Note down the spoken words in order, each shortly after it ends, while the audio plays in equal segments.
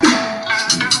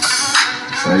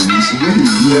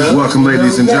Welcome,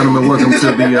 ladies and gentlemen. Welcome to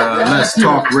the Let's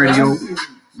Talk Radio.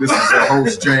 This is your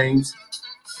host, James.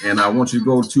 And I want you to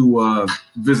go to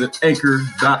visit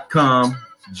anchor.com,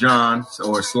 John,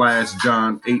 or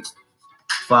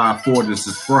 /John854 to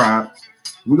subscribe.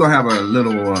 We're going to have a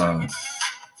little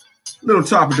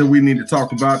topic that we need to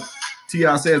talk about.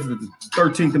 T.I. says that the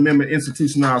 13th Amendment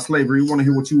institutionalized slavery. We want to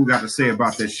hear what you got to say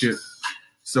about that shit.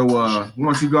 So why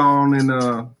don't you go on and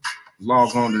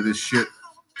log on to this shit.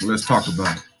 Let's talk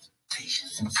about it.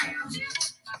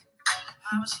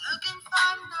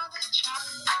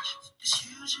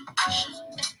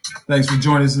 Thanks for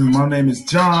joining us. My name is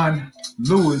John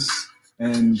Lewis,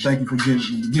 and thank you for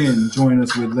joining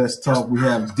us with Let's Talk. We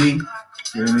have D,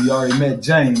 and we already met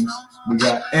James. We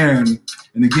got Aaron,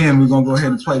 and again, we're going to go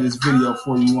ahead and play this video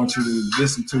for you. We want you to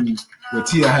listen to what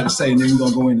Tia had to say, and then we're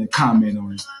going to go in and comment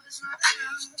on it.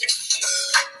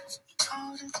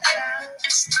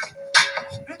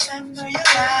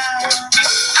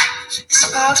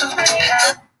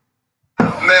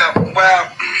 Man,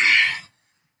 wow.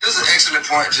 This is an excellent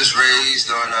point just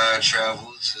raised on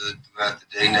travels throughout the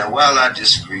day. Now, while I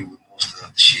disagree with most of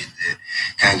the shit that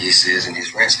Kanye says in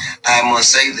his rants, I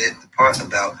must say that the part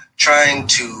about trying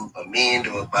to amend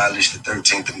or abolish the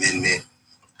 13th Amendment,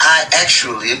 I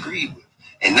actually agree with.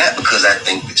 And not because I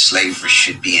think that slavery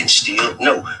should be instilled.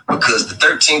 No, because the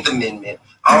 13th Amendment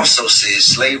also says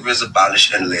slavery is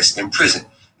abolished unless imprisoned.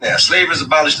 Now, if slavery is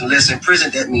abolished unless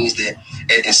imprisoned, that means that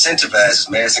it incentivizes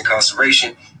mass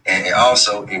incarceration, and it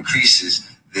also increases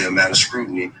the amount of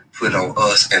scrutiny put on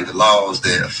us and the laws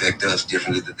that affect us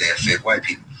differently than they affect white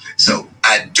people. So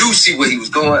I do see where he was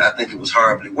going. I think it was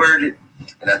horribly worded.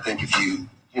 And I think if you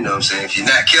know what I'm saying, if you're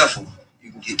not careful,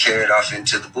 you can get carried off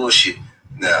into the bullshit.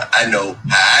 Now, I know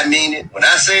how I mean it when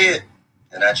I say it,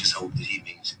 and I just hope that he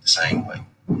means it the same way.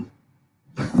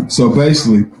 So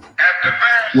basically,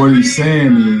 what he's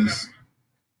saying is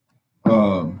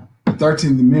the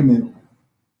 13th Amendment,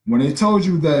 when they told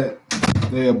you that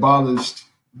they abolished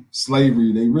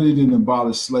slavery, they really didn't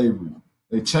abolish slavery.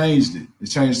 They changed it. They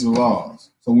changed the laws.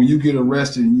 So when you get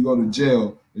arrested and you go to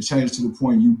jail, it changed to the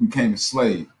point you became a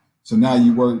slave. So now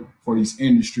you work for these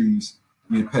industries,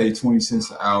 you get paid 20 cents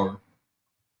an hour,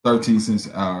 13 cents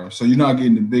an hour. So you're not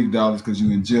getting the big dollars because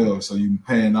you're in jail. So you're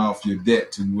paying off your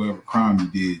debt to whoever crime you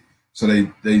did. So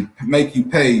they make you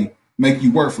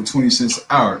work for 20 cents an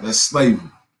hour. That's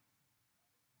slavery.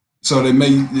 So they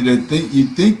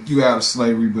think you out of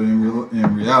slavery, but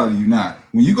in reality you're not.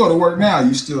 When you go to work now,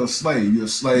 you're still a slave. You're a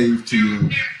slave to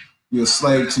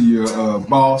your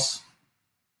boss.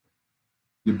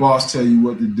 Your boss tell you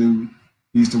what to do.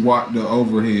 He's the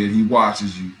overhead. He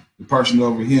watches you. The person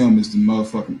over him is the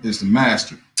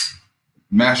master.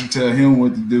 The master tell him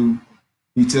what to do.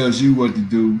 He tells you what to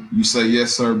do. You say,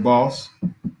 yes, sir, boss.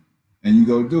 And you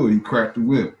go do it. You crack the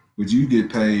whip. But you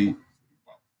get paid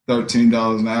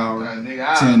 $13 an hour,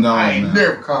 $10 an hour. I ain't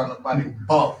never called nobody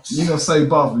boss. You gonna say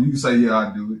boss, but you can say, yeah, I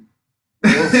do it.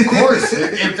 Well, of course,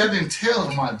 if that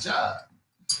entails my job.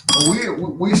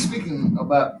 We're speaking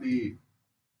about the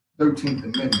 13th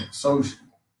Amendment solely.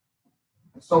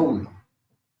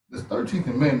 The 13th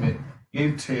Amendment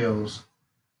entails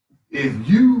if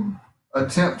you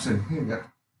attempt to, you got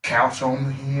a couch on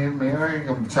the hand, man, I ain't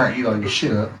gonna try to eat all your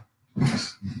shit up.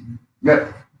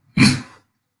 Yeah.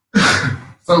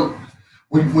 So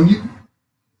when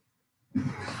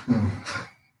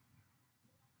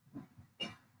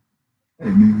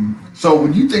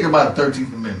you think about the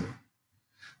 13th Amendment,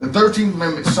 the 13th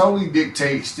Amendment solely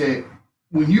dictates that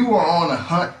when you are on a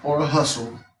hunt or a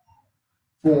hustle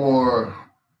for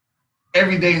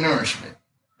everyday nourishment,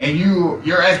 and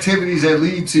your activities that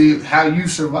lead to how you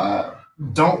survive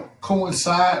don't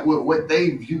coincide with what they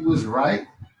view as right,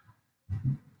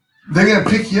 they're going to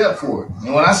pick you up for it.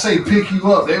 And when I say pick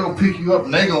you up, they're going to pick you up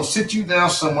and they're going to sit you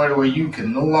down somewhere where you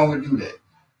can no longer do that.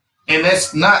 And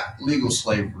that's not legal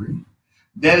slavery.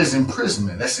 That is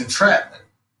imprisonment. That's entrapment.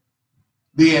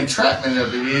 The entrapment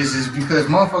of it is because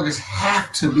motherfuckers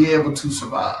have to be able to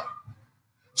survive.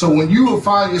 So when you will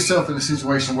find yourself in a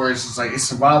situation where it's just like it's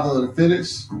survival of the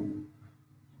fittest,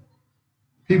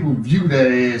 people view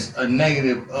that as a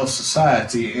negative of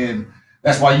society, and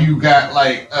that's why you got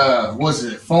like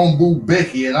Phone Booth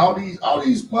Becky and all these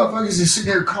motherfuckers that sit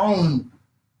there calling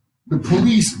the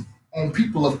police on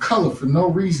people of color for no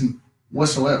reason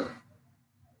whatsoever.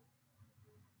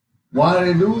 Why do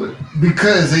they do it?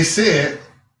 Because they said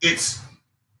it's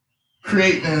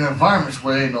creating an environment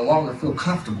where they no longer feel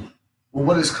comfortable. Well,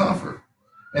 what is comfort?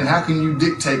 And how can you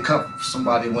dictate comfort for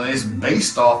somebody when it's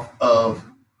based off of,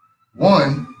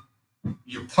 one,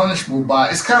 you're punishable by,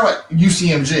 it's kind of like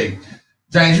UCMJ.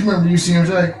 James, you remember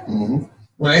UCMJ? Mm-hmm.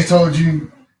 when they told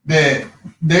you that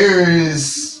there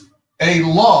is a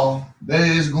law that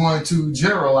is going to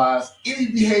generalize any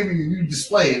behavior you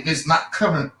display if it's not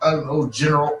covered under those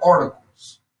general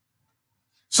articles.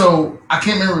 So I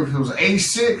can't remember if it was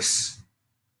 86,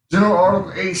 General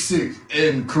Article 86,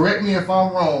 and correct me if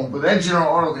I'm wrong, but that General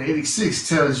Article 86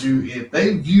 tells you if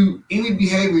they view any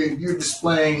behavior you're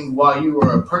displaying while you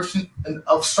are a person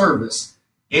of service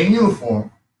in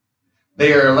uniform,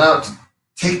 they are allowed to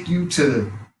take you to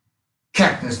the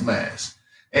captain's mast.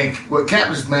 And what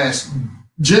captain's mast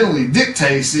generally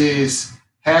dictates is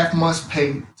half month's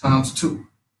pay times 2.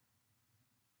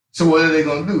 So what are they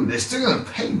going to do? They're still going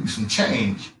to pay you some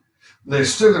change. They're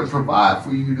still going to provide for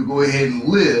you to go ahead and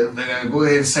live. They're going to go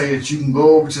ahead and say that you can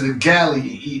go over to the galley and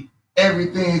eat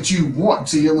everything that you want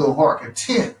to your little heart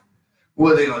content.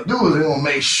 What they're going to do is they're going to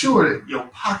make sure that your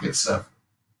pockets suffer.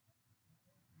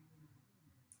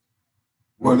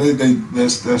 Well, they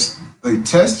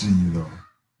testing you though.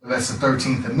 That's the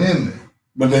 13th Amendment.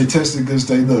 But they tested because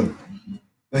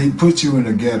they put you in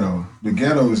a ghetto. The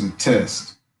ghetto is a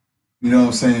test. You know what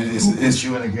I'm saying? It's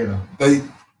you in a ghetto.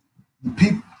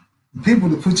 People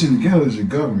that put you in the ghetto is your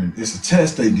government. It's a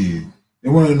test they did. They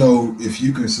want to know if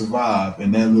you can survive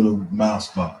in that little mouse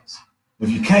box.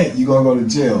 If you can't, you're gonna go to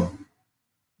jail.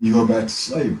 You go back to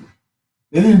slavery.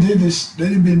 They didn't did this. They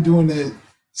didn't been doing that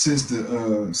since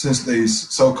they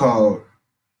so-called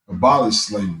abolished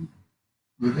slavery.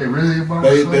 Did they really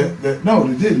abolish slavery? No,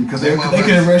 they didn't, because they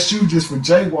can arrest you just for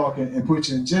jaywalking and put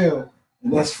you in jail,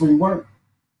 and that's free work.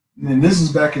 And then this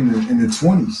is back in the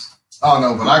 20s. Oh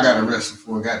no, but I got arrested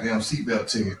for a goddamn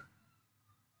seatbelt ticket.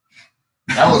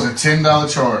 That was a $10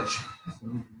 charge.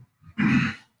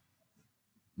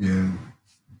 Yeah.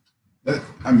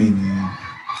 Man,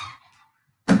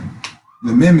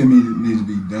 the amendment need to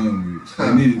be done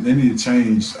with. They need to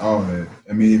change all that.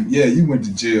 I mean, yeah, you went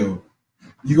to jail.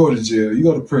 You go to jail. You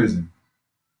go to prison.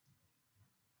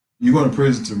 You go to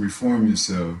prison to reform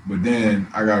yourself, but then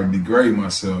I gotta degrade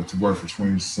myself to work for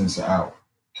 20 cents an hour.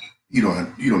 You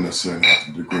don't necessarily have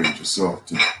to degrade yourself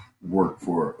to work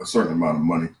for a certain amount of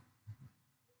money.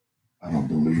 I don't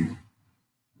believe.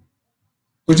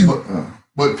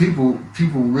 But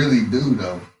people really do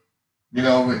though. You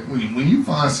know, when you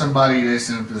find somebody that's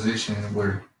in a position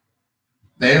where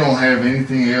they don't have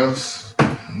anything else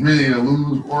really to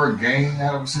lose or gain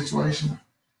out of a situation,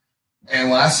 and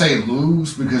when I say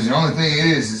lose, because the only thing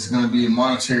is it's going to be a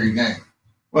monetary gain.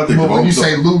 Well, but when you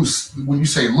say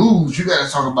lose, you got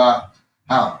to talk about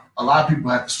how a lot of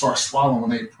people have to start swallowing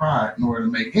their pride in order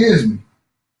to make ends meet.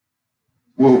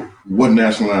 Well, what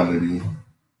nationality?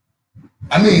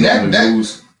 I mean,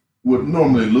 would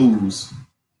normally lose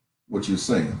what you're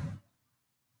saying.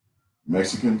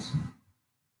 Mexicans.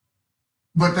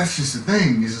 But that's just the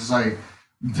thing. Is it's like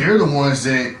they're the ones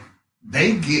that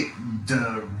they get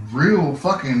the real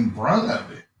fucking brunt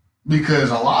of it. Because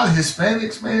a lot of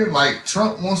Hispanics, man, like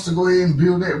Trump wants to go ahead and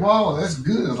build that wall. That's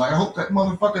good. Like I hope that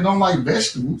motherfucker don't like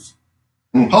vegetables.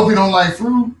 Hope he don't like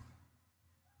fruit.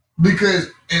 Because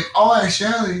in all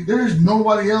actuality, there's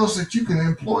nobody else that you can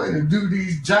employ to do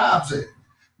these jobs that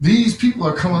these people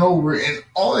are coming over and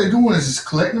all they're doing is just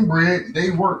collecting bread.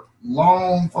 They work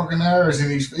long fucking hours in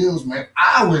these fields, man.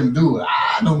 I wouldn't do it.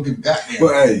 I don't give a goddamn.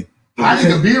 But hey, I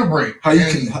need a beer break.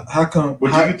 How come?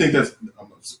 But do you think that's?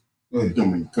 I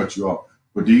don't mean to cut you off,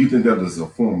 but do you think that is a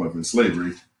form of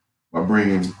slavery by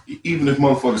bringing, even if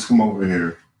motherfuckers come over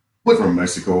here from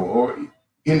Mexico or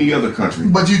any other country?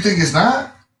 But you think it's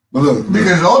not?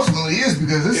 Because ultimately it is,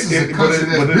 because this is a country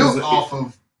that's built off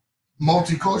of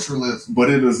multiculturalism. But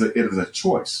it is a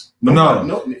choice.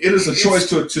 No, it is a choice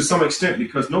to some extent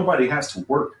because nobody has to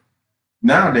work.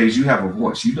 Nowadays, you have a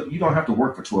voice. You don't have to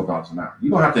work for $12 an hour.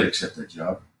 You don't have to accept that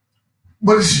job.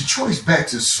 But it's a choice back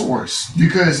to source.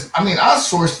 Because, I mean, I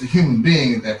sourced the human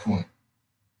being at that point.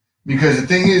 Because the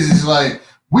thing is like,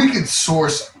 we could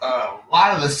source a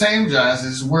lot of the same jobs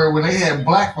as where when they had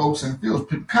black folks in the fields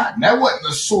picking cotton. That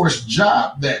wasn't a source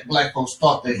job that black folks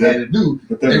thought they had to do.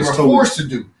 They were forced to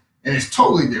do. And it's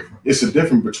totally different. It's a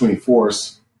difference between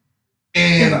force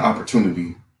and an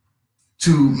opportunity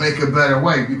to make a better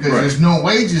way. Because there's no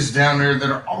wages down there that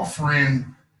are offering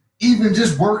even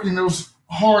just working those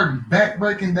hard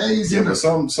back-breaking days. Yeah, but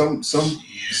some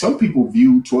people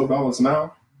view $12 an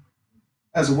hour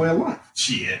as a way of life.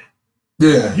 Shit.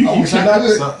 Yeah.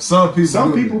 Some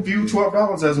people view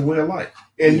 $12 as a way of life.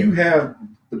 And you have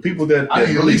the people that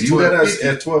believe you that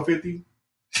at $12.50,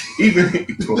 even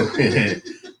 $12,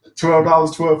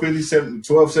 $12.50,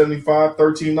 $12.75,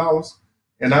 $13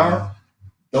 an hour.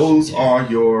 Those are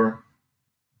your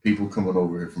people coming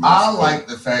over here from I Mexico. like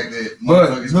the fact that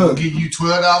motherfuckers gonna give you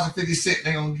 $12.50.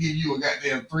 They're gonna give you a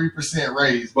goddamn 3%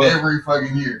 raise every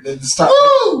fucking year. Let's stop.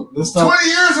 Woo! Let's stop. 20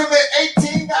 years on that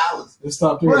 $18. Let's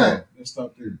stop there. Right. Let's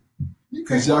stop there.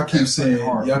 Because y'all keep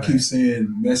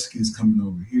saying Mexicans coming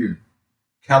over here.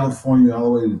 California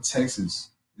all the way to Texas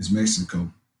is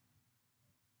Mexico.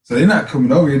 So they're not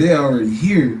coming over here. They're already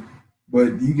here.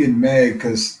 But you getting mad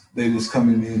because they just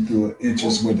coming in through an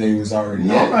interest where they was already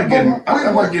at.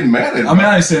 I'm not getting mad at it. I mean,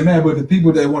 I ain't saying mad, but the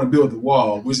people that want to build the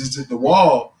wall, which is the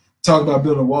wall, talk about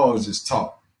building a wall is just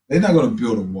talk. They're not going to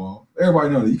build a wall. Everybody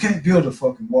knows that. You can't build a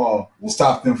fucking wall to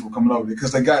stop them from coming over here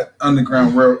because they got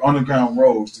underground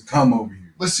roads to come over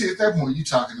here. But see, at that point, you're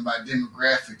talking about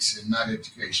demographics and not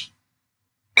education.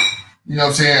 You know what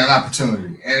I'm saying? An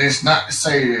opportunity. And it's not to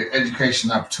say that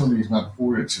education opportunity is not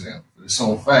afforded to them. But it's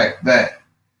on fact that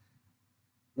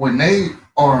when they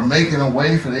are making a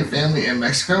way for their family in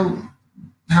Mexico,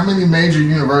 how many major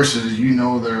universities you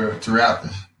know there are throughout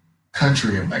the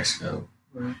country of Mexico?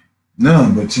 Right.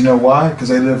 None, but you know why? Because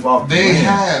they live off the land. They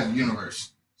have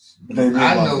universities. But they live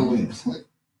off the land.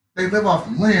 They live off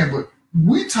the land, but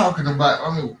we're talking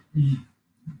about,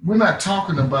 we're not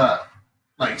talking about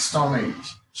like Stone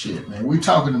Age shit, man. We're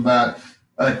talking about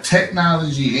a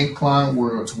technology inclined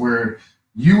world where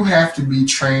you have to be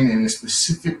trained in a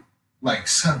specific like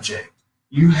subject.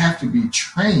 You have to be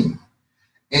trained.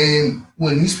 And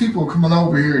when these people are coming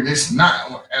over here, it's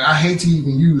not, and I hate to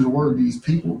even use the word these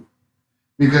people,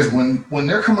 because when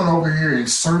they're coming over here in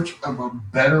search of a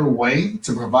better way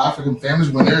to provide for them families,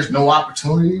 when there's no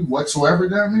opportunity whatsoever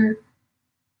down here,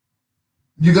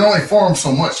 you can only farm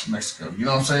so much in Mexico. You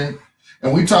know what I'm saying?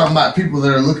 And we talking about people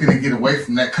that are looking to get away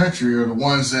from that country are the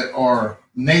ones that are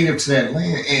native to that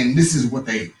land, and this is what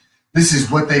they've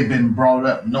been brought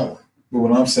up knowing. But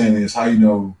what I'm saying is, how you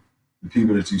know the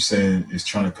people that you're saying is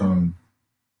trying to come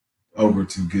over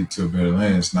to get to a better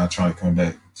land is not trying to come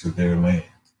back to their land.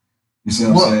 You see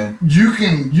what I'm saying? You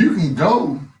can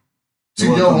go to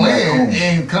your land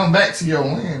and come back to your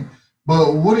land,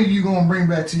 but what are you going to bring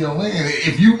back to your land?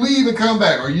 If you leave and come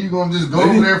back, are you going to just go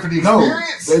over there for the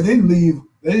experience? No, they didn't leave.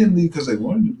 They didn't leave because they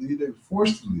wanted to leave. They were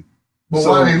forced to leave. But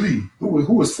why did they leave?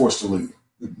 Who was forced to leave?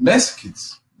 The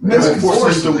Mexicans. Mexico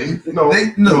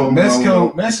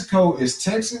is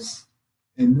Texas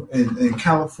and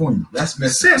California. That's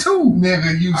Mexico. Says who?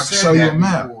 Nigga, you said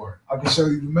that before. I can show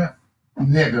you the map.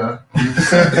 Nigga, you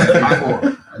said that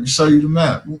before. I can show you the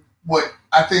map. What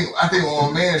I think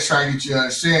what my man is trying to get you to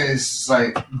understand is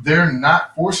like they're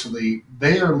not forcibly,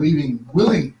 they are leaving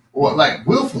willing or like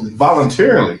willfully.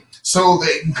 Voluntarily. So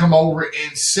they can come over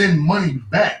and send money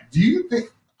back. Do you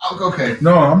think okay.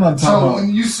 No, I'm not talking about.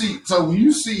 When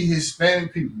you see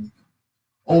Hispanic people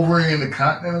over in the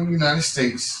continental United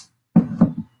States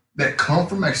that come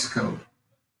from Mexico,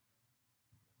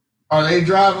 are they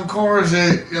driving cars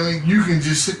that you can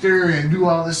just sit there and do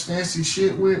all this fancy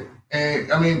shit with?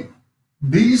 And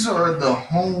these are the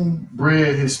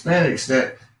homebred Hispanics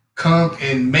that come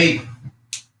and make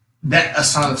that a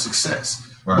sign of success.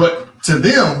 Right. But to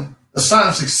them, a sign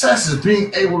of success is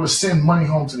being able to send money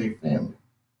home to their family.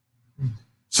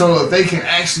 So if they can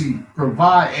actually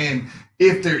provide, and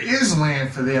if there is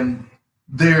land for them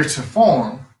there to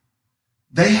farm,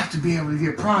 they have to be able to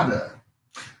get product.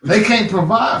 They can't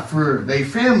provide for their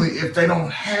family if they don't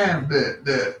have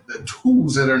the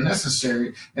tools that are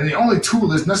necessary. And the only tool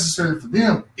that's necessary for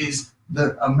them is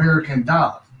the American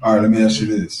dollar. All right, let me ask you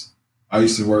this. I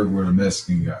used to work with a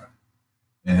Mexican guy,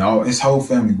 and his whole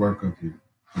family work up here.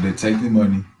 But they take their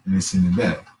money and they send it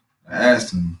back. I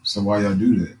asked him, so why y'all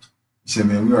do that? He said,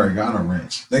 man, we already got a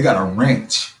ranch. They got a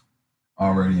ranch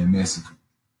already in Mexico.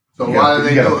 So why do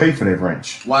they gotta pay for that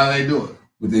ranch? Why do they do it?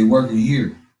 But they working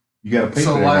here. You gotta pay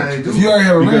for that why ranch. Do they do if you already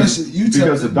have a ranch,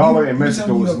 because the dollar in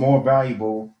Mexico is more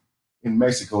valuable in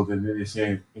Mexico than it is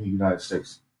in the United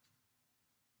States.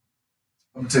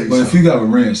 But if you got a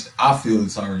ranch, I feel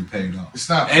it's already paid off. It's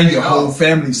not, and your whole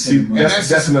family.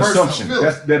 That's an assumption.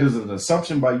 That is an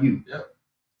assumption by you. Yep.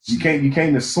 You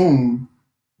can't assume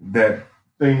that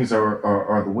things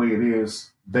are the way it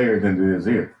is there than it is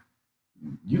here.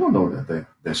 You don't know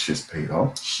that shit's paid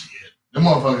off. Shit, them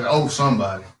motherfuckers owe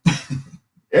somebody.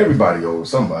 Everybody owes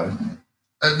somebody.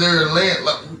 They're land.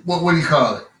 Like, what do you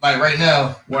call it? Like right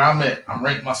now, where I'm at, I'm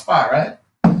renting my spot, right?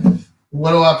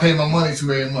 What do I pay my money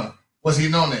to every month? What's he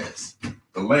known as?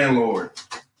 The landlord.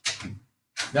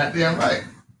 Goddamn right.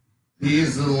 He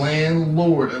is the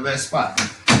landlord of that spot.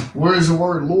 Where does the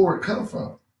word Lord come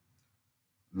from?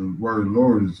 The word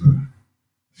Lord is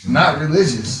not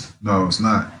religious. No, it's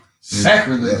not.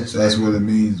 Sacrilegious. That's what it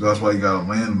means. That's why you got a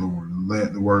landlord.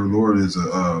 The word Lord is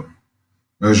a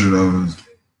measure of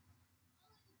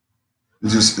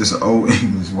It's an old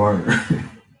English word.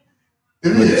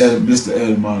 It's the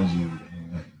etymology of it.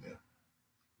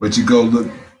 But you go look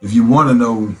if you want to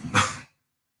know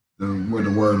where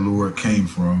the word Lord came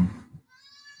from.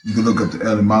 You can look up the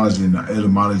etymology in the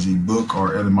etymology book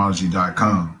or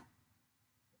etymology.com,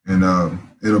 and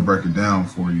it'll break it down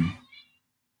for you.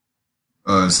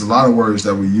 It's a lot of words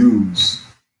that we use,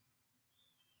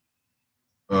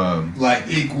 like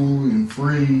equal and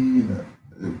free.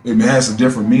 It has a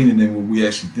different meaning than what we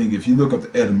actually think. If you look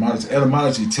up the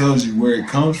etymology tells you where it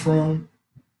comes from,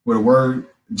 where the word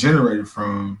generated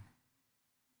from,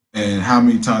 and how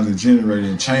many times it generated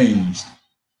and changed,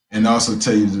 and also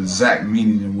tell you the exact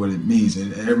meaning and what it means.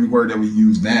 And every word that we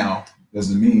use now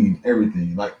doesn't mean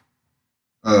everything. Like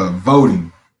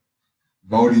voting.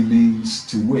 Voting means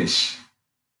to wish.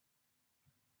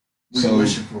 What so you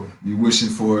wishing for? You wishing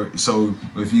for it. So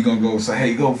if you're gonna go say,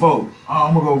 hey, go vote. Oh,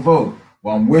 I'm gonna go vote.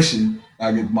 Well, I'm wishing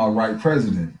I get my right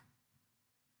president.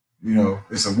 You know,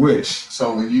 it's a wish.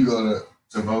 So when you go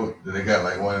to vote, do they got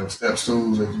like one of them step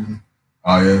stools that you?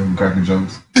 Oh yeah, I'm cracking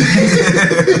jokes.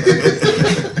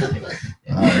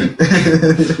 All right.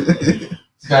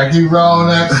 Gotta keep rolling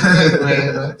that shit,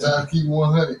 man. Gotta keep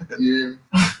 100. Yeah.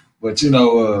 But you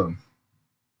know,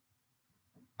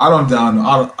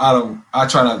 I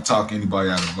try not to talk anybody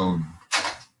out of voting.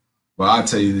 But I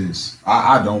tell you this,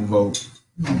 I don't vote.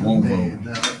 I won't vote.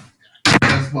 No.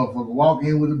 This motherfucker walk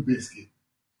in with a biscuit.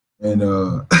 And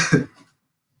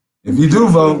if you do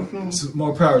vote, it's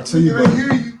more power to you. But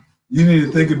you need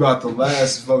to think about the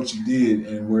last vote you did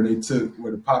and where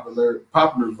the popular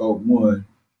vote won.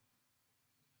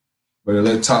 But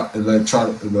electoral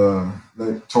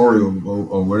vote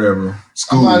or whatever.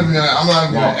 I'm not even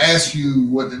gonna ask you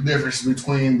what the difference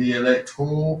between the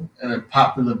electoral and the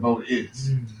popular vote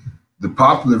is. The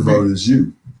popular vote is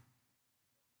you.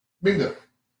 Bingo.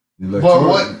 But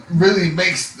what really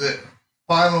makes the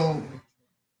final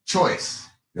choice?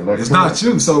 It's not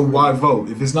you, so why vote?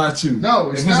 If it's not you,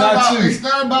 no, it's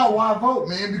not about why vote,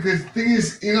 man. Because the thing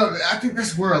is, you know, I think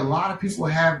that's where a lot of people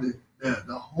have the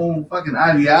whole fucking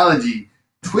ideology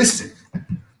twisted.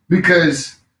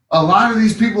 Because a lot of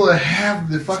these people that have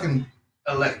the fucking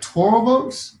electoral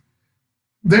votes,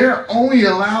 they're only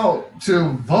allowed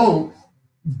to vote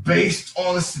based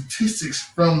on the statistics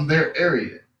from their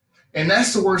area. And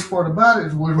that's the worst part about it,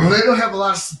 is when they don't have a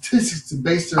lot of statistics to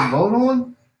base their vote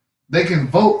on, they can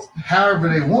vote however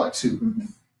they want to.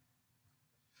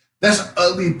 That's an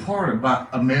ugly part about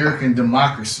American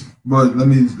democracy. But let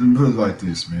me put it like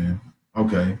this, man.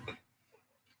 Okay.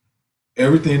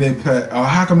 Everything they pass,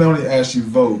 how come they only ask you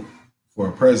vote for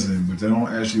a president, but they don't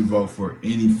ask you vote for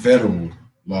any federal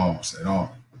laws at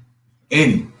all?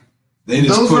 Any.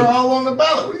 Those are all on the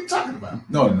ballot. What are you talking about?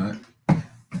 No, they're not.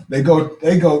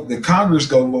 The Congress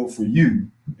go vote for you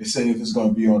and say if it's going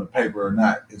to be on the paper or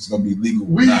not. It's going to be legal.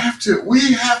 We have to,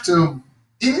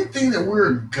 anything that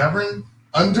we're governed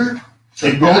under,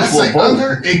 it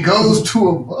goes to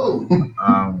a vote.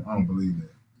 I don't believe that.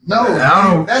 No,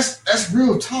 man, that's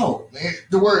real talk, man.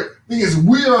 The thing is,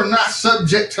 we are not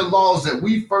subject to laws that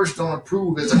we first don't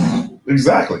approve as a people.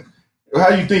 Exactly. How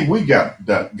you think we got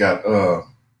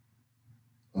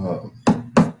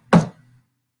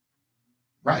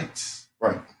rights?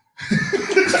 Right.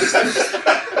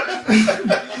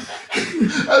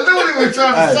 I knew what he was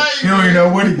trying to say. You don't even know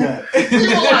what he got. He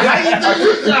was like, how you think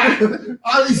we got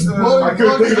all these I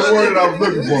couldn't think of the word that I was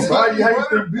looking for.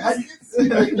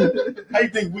 How you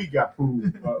think we got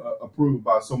approved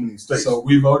by so many states? So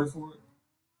we voted for it?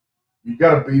 You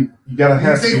gotta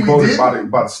have to be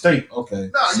voted by the state. Okay.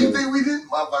 No, you think we didn't?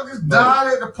 Motherfuckers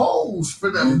died at the polls for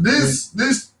them.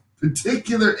 This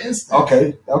particular instance.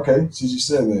 Okay. Since you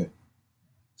said that.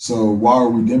 So why are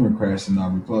we Democrats and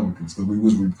not Republicans? Because we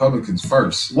was Republicans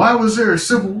first. Why was there a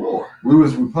civil war? We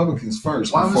was Republicans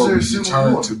first. Why was there a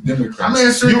civil war? To Democrats. I'm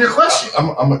answering your question.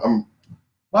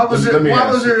 Why was there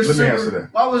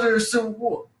a civil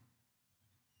war?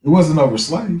 It wasn't over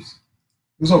slaves.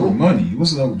 It was over money. It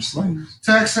wasn't over slaves.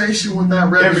 Taxation without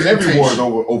representation. Every war is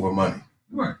over money.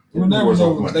 Right.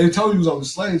 They told you it was over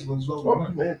slaves, but it was over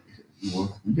money. Man, you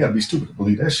gotta be stupid to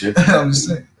believe that shit. I'm just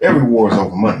saying. Every war is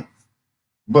over money.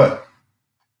 But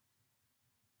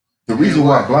the reason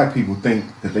why black people think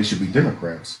that they should be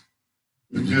Democrats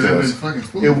is because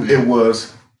it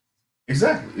was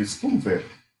exactly, it's spoon fed.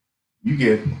 You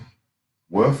get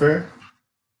welfare,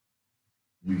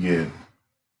 you get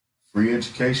free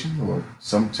education or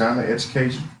some kind of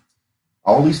education,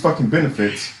 all these fucking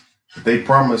benefits that they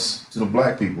promise to the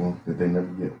black people that they never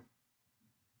get.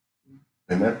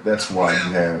 And that's why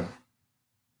you have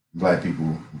black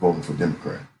people voting for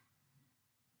Democrat.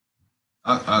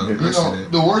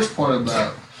 The worst part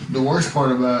about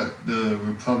the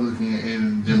Republican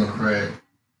and Democrat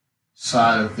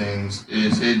side of things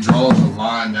is it draws a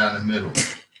line down the middle.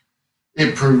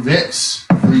 It prevents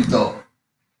free thought,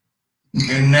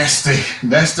 and that's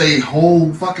the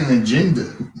whole fucking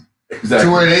agenda. Exactly.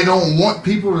 To where they don't want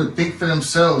people to think for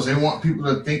themselves; they want people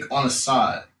to think on a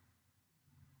side.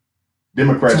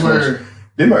 Democrat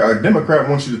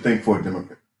wants you to think for a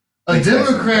Democrat. A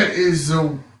Democrat is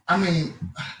you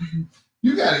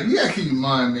gotta keep in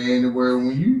mind, man, where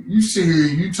when you sit here,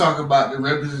 you talk about the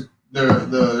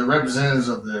representatives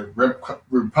of the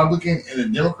Republican and the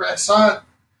Democrat side,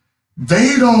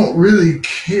 they don't really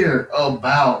care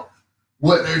about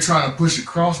what they're trying to push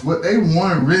across. What they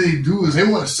want to really do is they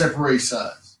want to separate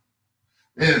sides.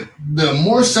 And the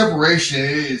more separation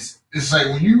it is, it's like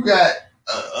when you got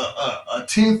a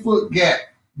 10-foot gap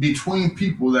between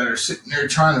people that are sitting there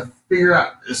trying to figure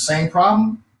out the same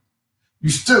problem, you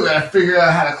still got to figure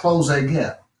out how to close that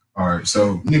gap. All right,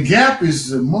 so the gap is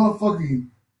the motherfucking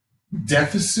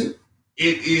deficit.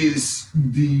 It is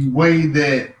the way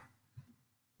that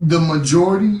the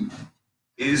majority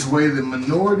is the way the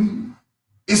minority.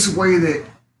 It's the way that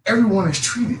everyone is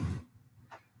treated.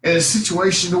 In a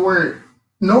situation where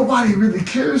nobody really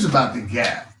cares about the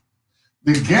gap.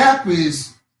 The gap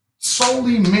is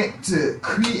solely meant to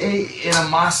create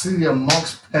animosity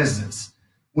amongst peasants.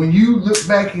 When you look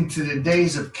back into the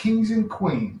days of kings and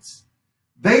queens,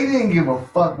 they didn't give a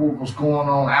fuck what was going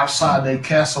on outside their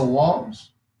castle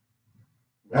walls.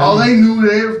 Right. All they knew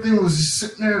that everything was just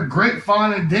sitting there great,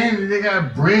 fine, and dandy. They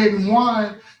got bread and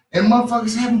wine, and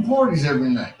motherfuckers having parties every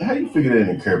night. How do you figure they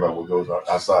didn't care about what goes on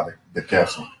outside the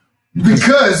castle?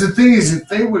 Because the thing is, if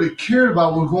they would have cared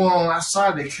about what's going on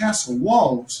outside the castle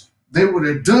walls, they would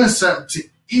have done something to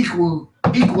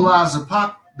equalize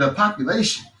the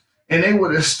population. And they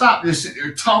would have stopped this sitting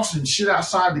there tossing shit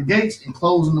outside the gates and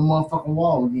closing the motherfucking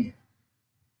wall again.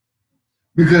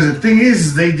 Because the thing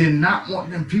is they did not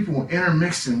want them people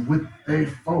intermixing with their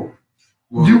folk.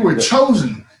 Well, you were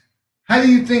chosen. How do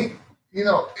you think, it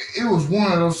was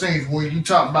one of those things when you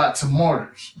talk about to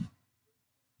martyrs.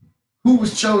 Who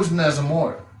was chosen as a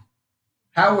martyr?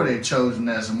 How were they chosen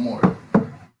as a martyr?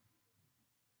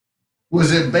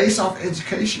 Was it based off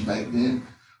education back then?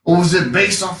 Or was it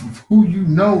based off of who you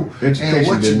know education and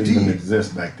what didn't you did? Even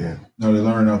exist back then. No, they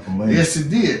learned off the land. Yes, it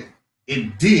did.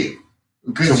 It did.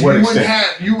 Because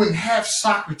you wouldn't have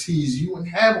Socrates. You wouldn't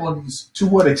have all these. To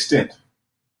what extent?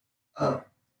 Why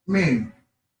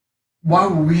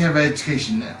would we have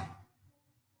education now?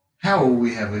 How will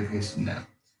we have education now?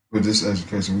 But this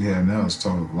education we have now is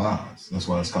total lies. That's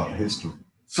why it's called history.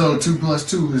 So 2 +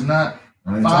 2 is not.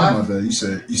 I ain't talking about that.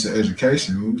 You said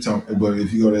education. But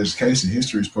if you go to education,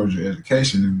 history is part of your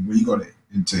education. And when you go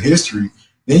into history,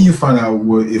 then you find out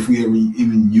if we ever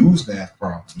even use math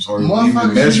problems or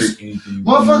even measure anything.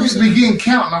 Motherfuckers be getting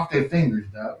counting off their fingers,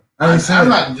 dog. I'm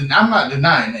not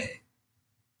denying that.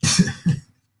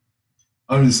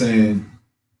 I'm just saying,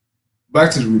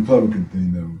 back to the Republican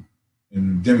thing though,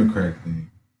 and the Democrat thing.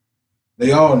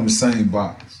 They all in the same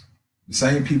box. The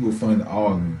same people fund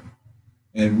all of them.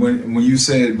 And when you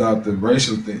said about the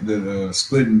racial thing, the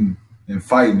splitting and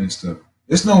fighting and stuff,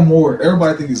 it's no more.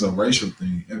 Everybody thinks it's a racial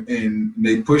thing, and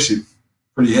they push it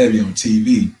pretty heavy on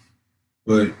TV.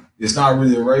 But it's not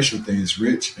really a racial thing. It's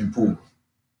rich and poor.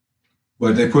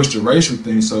 But they push the racial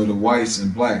thing so the whites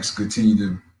and blacks continue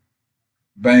to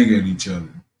bang at each other.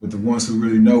 But the ones who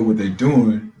really know what they're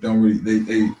doing don't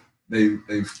really. They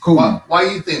cool. Why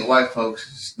do you think white folks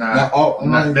is they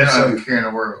don't have a care in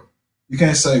the world? You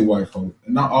can't say white folk.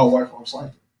 Not all white folks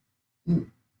like it.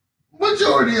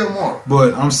 Majority of them are.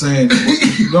 But I'm saying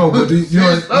but do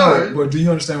you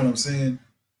understand what I'm saying?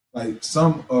 Like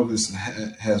some of us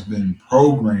has been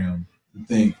programmed to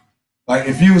think. Like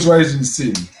if you was raised in the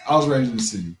city, I was raised in the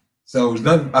city. So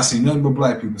I see nothing but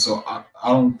black people. So I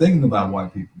don't think about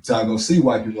white people. So I go see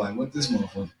white people like, what this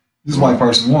white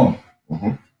person want?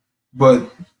 Mm-hmm.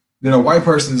 But then a white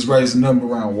person is raised nothing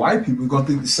around white people, gonna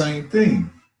think the same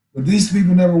thing. But these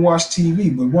people never watch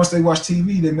TV. But once they watch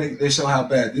TV, they show how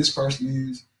bad this person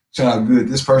is, show how good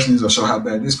this person is, or show how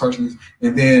bad this person is.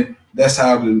 And then that's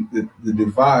how the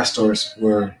divide starts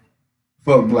where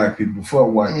fuck black people, fuck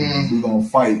white people, we're gonna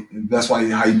fight. And that's why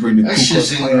how you bring the That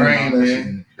shit's ingrained,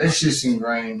 man. That shit's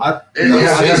ingrained. Let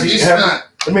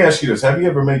me ask you this. Have you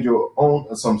ever made your own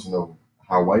assumption of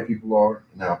how white people are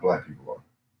and how black people are?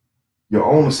 Your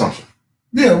own assumption.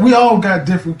 Yeah, we all got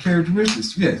different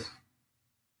characteristics, yes.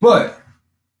 But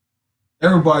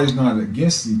everybody's not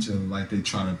against each other like they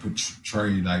try to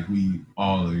portray like we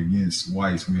all are against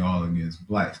whites, we all against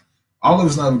blacks. All of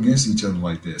us not against each other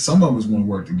like that. Some of us want to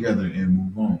work together and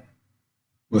move on.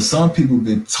 But some people have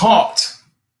been taught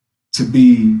to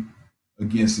be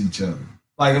against each other.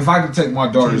 Like if I could take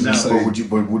my daughters and say,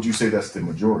 would you say that's the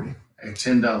majority? Hey,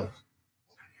 $10.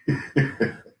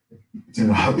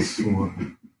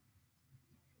 $10.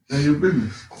 That's your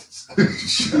business.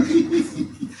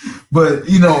 But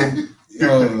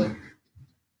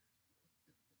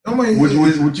I mean,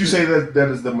 would you say that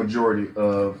is the majority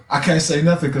of? I can't say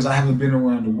nothing because I haven't been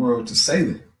around the world to say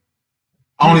that.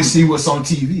 I only see what's on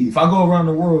TV. If I go around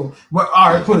the world, but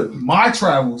all right, put it. My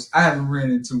travels, I haven't run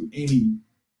into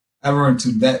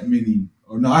that many,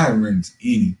 or no, I haven't run into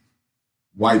any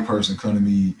white person come to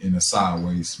me in a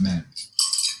sideways manner.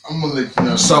 I'm gonna let you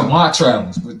know. So my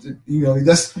travels, but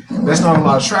that's not a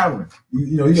lot of traveling.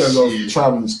 You gotta go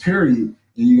travel this period, and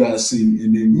you gotta see,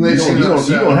 and then you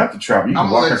don't have to travel. You can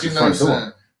walk out your front door,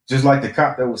 son. Just like the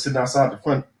cop that was sitting outside the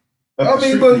front. But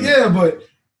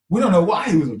we don't know why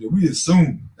he was up there. We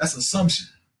assume that's assumption.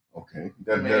 Okay,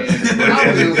 that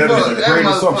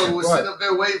motherfucker was sitting up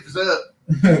there waiting for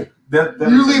something.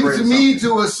 You leave it to me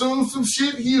to assume some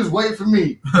shit. He was waiting for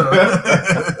me.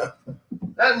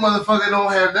 That motherfucker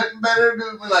don't have nothing better to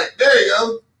do than like, there you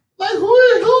go. Like,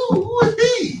 who is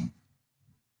he?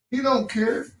 He don't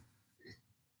care.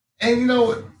 And you know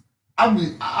what?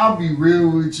 I'll be real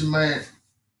with you, man.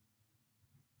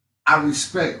 I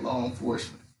respect law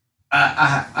enforcement.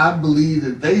 I believe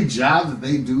that their job that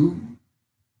they do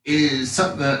is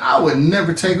something that I would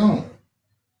never take on.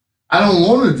 I don't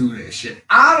want to do that shit.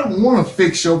 I don't want to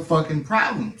fix your fucking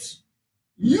problems.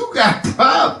 You got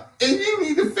problems, and you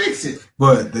need to fix it.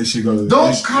 But they should go.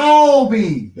 Don't call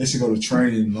me. They should go to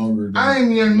training longer. I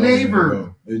am your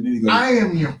neighbor. I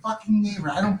am your fucking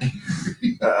neighbor. I don't care.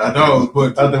 I know,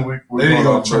 but I think we're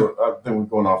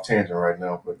going off tangent right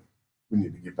now, but we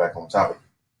need to get back on topic.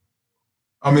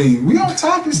 I mean, we on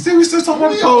topic still. We still talking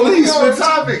about the police. We on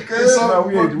topic,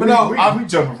 we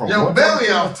jumping from your belly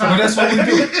off topic. But that's what we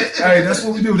do. Hey, that's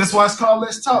what we do. That's why it's called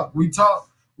Let's Talk. We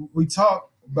talk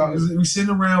about. We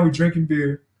sitting around. We drinking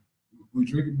beer. We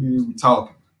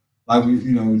talking. Like we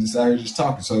just out here just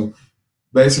talking. So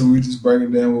basically, we just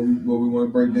breaking down what we want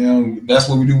to break down. That's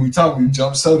what we do. We talk. We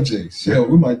jump subjects. Yeah,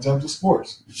 we might jump to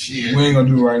sports. Shit. We ain't gonna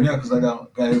do it right now because I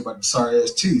got everybody sorry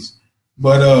ass cheese.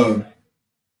 But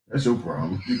that's your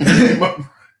problem.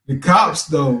 The cops,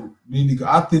 though,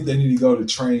 I think they need to go to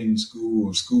training school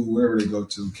or school, wherever they go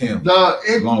to, camp.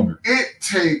 Longer. It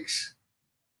takes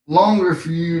longer for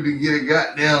you to get a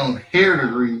goddamn hair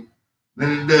degree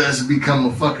than it does to become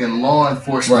a fucking law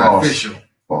enforcement official.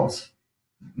 False.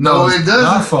 No, it doesn't.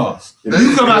 Not false.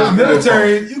 You come out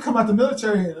the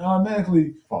military and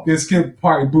automatically get skipped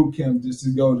party boot camp just to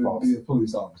go to be a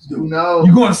police officer. No.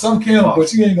 You going to some camp,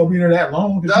 but you ain't going to be there that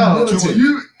long. No,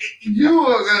 you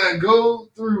are going to go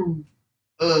through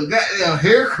a goddamn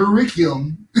hair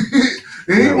curriculum.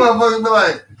 And these motherfuckers be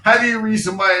like, how do you read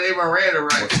somebody named Miranda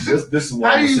right? This is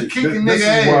why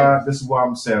this is why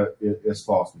I'm saying it's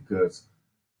false, because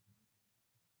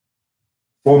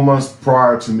 4 months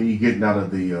prior to me getting out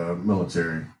of the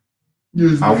military,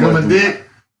 I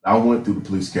went through the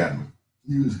police academy.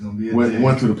 You was gonna be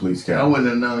went through the police academy. I wouldn't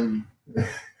have known you.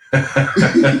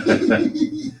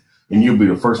 And you'll be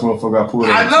the first motherfucker I pull.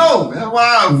 I know. That's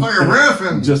why I'm fucking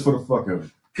riffing. Just for the fuck of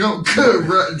it. Good,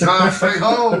 drive straight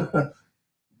home.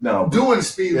 No, doing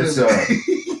speed limit.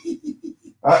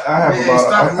 I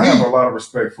have a lot of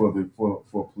respect for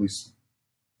police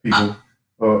people,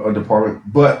 a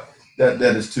department, but that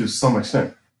is to some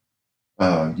extent.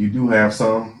 You do have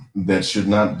some that should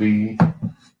not be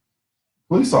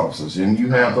police officers, and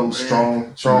you have those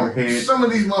strong heads. Some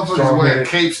of these motherfuckers wear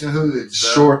capes and hoods.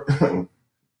 Short,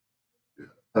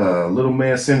 little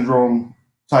man syndrome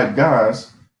type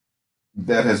guys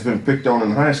that has been picked on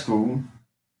in high school,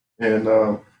 and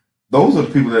those are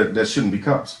the people that shouldn't be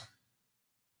cops.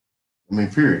 I mean,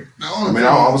 period.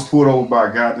 I was pulled over by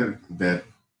a guy that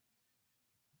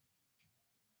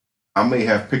I may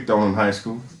have picked on in high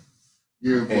school.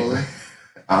 You're a bully.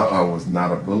 I was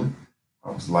not a bully.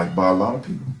 I was liked by a lot of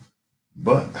people,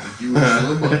 but you were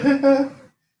still a bully.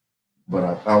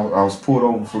 But I was pulled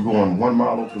over for going 1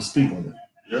 mile over the speed limit.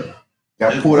 Yeah.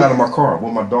 Got pulled out of my car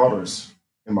with my daughters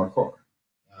in my car,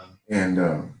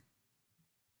 and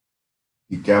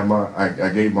he got I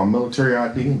gave my military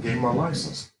ID and gave my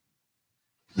license.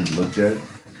 He looked at it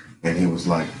and he was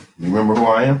like, "You remember who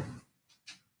I am?"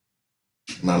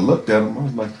 And I looked at him. I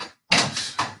was like,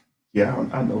 "Oh, yeah,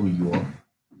 I know who you are."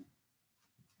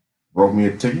 Wrote me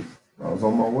a ticket. I was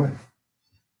on my way.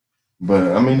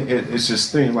 But I mean, it's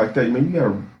just things like that. I mean, you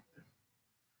got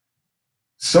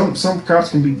some cops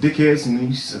can be dickheads,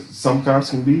 and some cops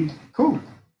can be Cool.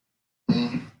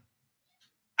 Mm-hmm.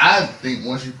 I think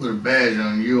once you put a badge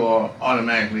on, you are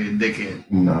automatically a dickhead.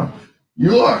 No.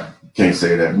 You are. Can't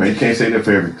say that, man. You can't say that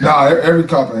for every cop. Nah, every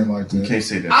cop ain't like that. You can't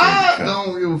say that for I every cop.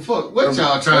 don't give a fuck what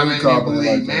y'all trying to make me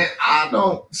believe, like man. I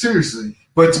don't. Seriously.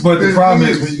 But the problem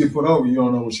is when you get put over, you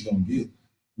don't know what you're going to get.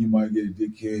 You might get a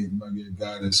dickhead. You might get a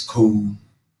guy that's cool.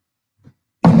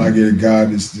 You might get a guy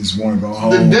that's just want to go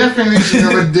home. The definition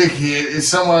of a dickhead is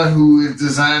someone who is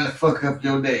designed to fuck up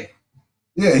your day.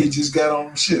 Yeah, he just got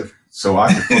on shift. So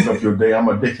I can fuck up your day. I'm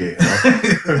a dickhead. Huh?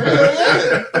 Hell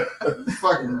yeah.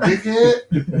 Fucking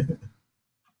dickhead.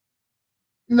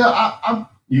 You know,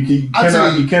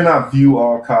 you cannot view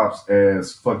all cops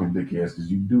as fucking dickheads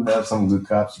because you do have some good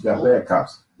cops. You got bad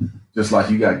cops. Just like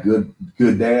you got good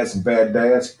dads and bad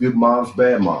dads, good moms,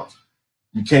 bad moms.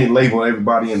 You can't label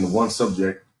everybody into one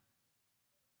subject.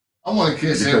 I want to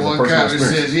kiss that one cop that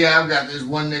says, "Yeah, I've got this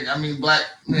one black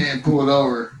man pulled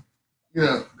over." You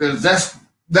know, because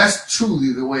that's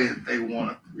truly the way that they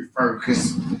want to refer.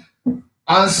 Because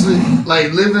honestly,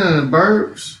 like living in the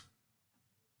burbs,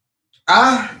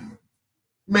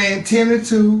 10 to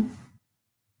 2,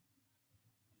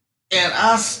 and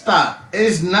I stop.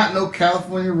 It's not no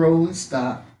California rolling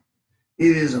stop.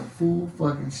 It is a full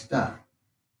fucking stop.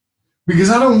 Because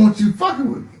I don't want you fucking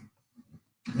with me.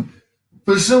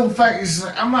 For the simple fact is,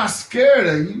 like, I'm not scared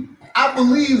of you. I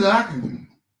believe that I can.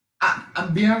 I'll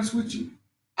be honest with you.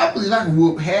 I believe I can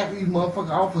whoop half these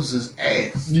motherfucking officers'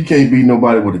 ass. You can't beat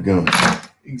nobody with a gun.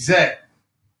 Exactly.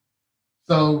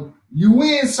 So you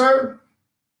win, sir.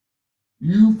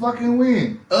 You fucking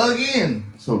win again.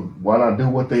 So why not do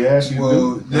what they ask you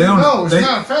to do? No, it's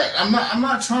not a fact. I'm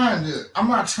not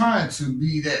trying to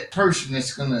be that person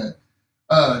that's gonna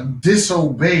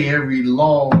disobey every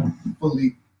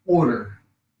lawfully order.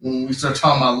 When we start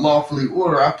talking about lawfully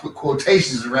order, I put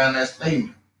quotations around that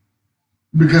statement.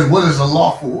 Because what is a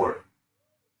lawful order?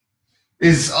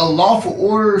 Is a lawful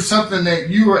order something that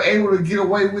you are able to get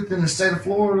away with in the state of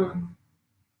Florida?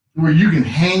 Where you can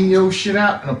hang your shit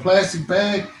out in a plastic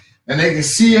bag and they can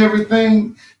see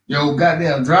everything, your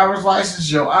goddamn driver's license,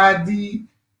 your ID,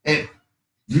 and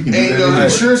your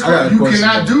insurance card. You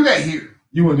cannot do that here.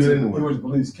 You went to the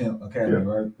police academy,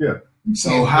 right? Yeah.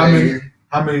 So how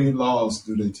many laws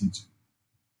do they teach you?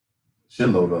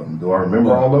 Shitload of them. Do I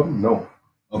remember all of them? No.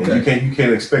 Okay. You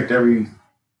can't expect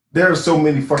there are so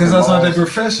many fucking because that's laws. not their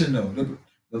profession though.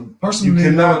 The person who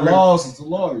cannot laws is the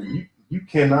lawyer. You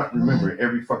cannot remember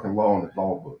every fucking law in the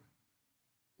law book.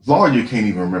 Lawyer can't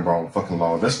even remember all the fucking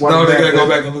laws. That's why they gotta go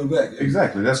back and look back.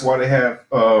 Exactly. That's why they have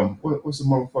what's the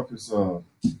motherfuckers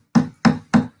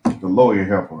the lawyer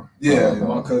helper. Yeah,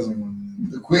 my cousin.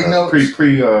 The quick notes.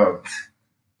 Paralegal.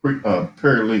 We got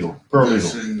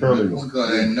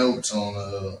that notes on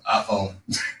iPhone.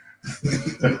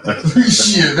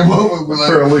 Shit, the motherfucker was like,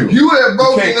 paralegal. You have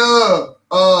broken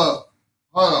hold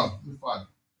on. Let me find it.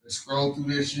 Let's scroll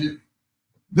through this shit.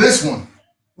 This one.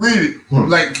 Read it.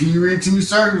 Like, can you read it to me,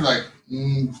 sir? Like,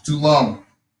 it's too long.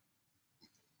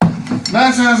 9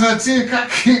 times out of 10, cop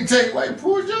can't take like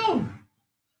pulled you over.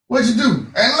 What'd you do?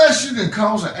 Unless you didn't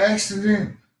cause an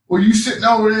accident or you sitting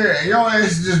over there and your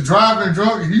ass is just driving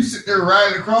drunk and you sit there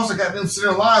riding across and got them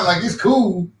sitting in line like it's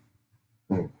cool.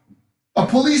 A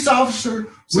police officer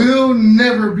will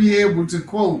never be able to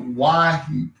quote why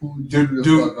he pulled you the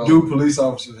fuck over. Do police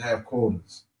officers have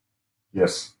quotas?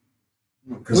 Yes.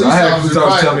 Because I have police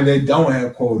officers tell me they don't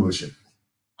have quotas.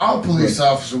 All police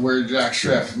officers wear jock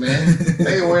straps, man.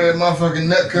 They wear that motherfucking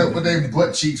nut cut with their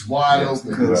butt cheeks wide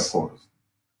open.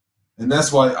 And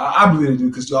that's why I believe they do,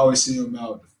 because you always see them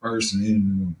out the first and end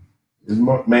of the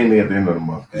month. It's mainly at the end of the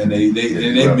month. And they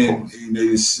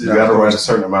just you got to write a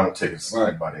certain amount of tickets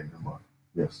by the end of the month.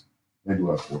 Yes, they do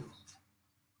have quotas.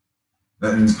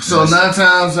 So 9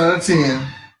 times out of 10,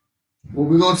 what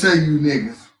we gonna tell you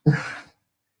niggas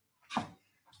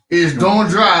is don't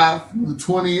drive from the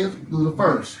 20th to the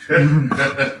 1st.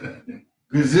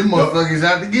 Because them motherfuckers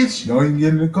out to get you. Don't even get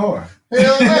in the car.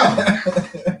 Hell no.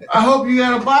 I hope you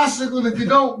got a bicycle, and if you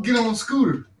don't, get on a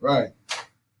scooter. Right.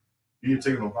 You can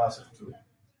take it on a bicycle too.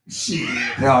 Shit.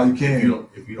 No, you can't.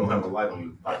 If you don't have a light on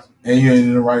your bicycle. And you ain't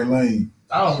in the right lane.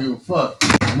 I don't give a fuck.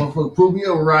 Motherfucker pull me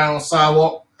over right on the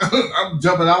sidewalk. I'm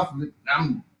jumping off of it.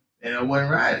 And I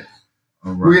wasn't riding.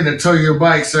 Right. We're going to tow your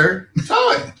bike, sir.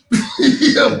 Tow it.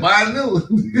 Yeah, buy a new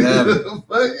one. Yeah, I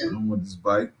don't want this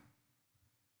bike.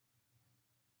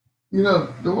 You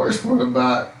know, the worst part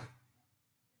about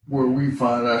where we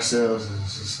find ourselves in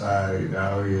society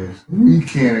now is we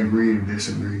can't agree to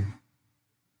disagree.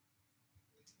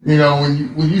 You know,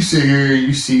 when you sit here and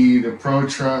you see the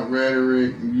pro-Trump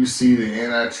rhetoric, and you see the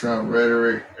anti-Trump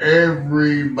rhetoric,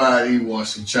 everybody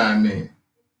wants to chime in.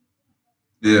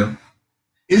 Yeah.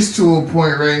 It's to a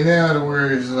point right now to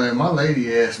where it's like, my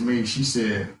lady asked me, she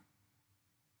said,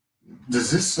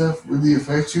 does this stuff really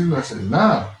affect you? I said,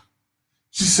 nah.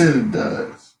 She said it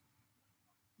does.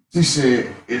 She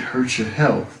said it hurts your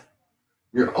health.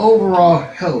 Your overall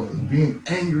health, being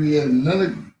angry at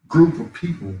another group of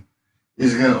people,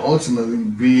 is going to ultimately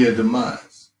be a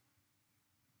demise.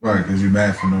 Right, because you're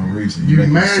mad for no reason. You're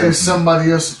mad at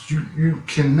somebody else that you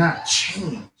cannot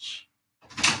change.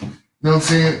 You know what I'm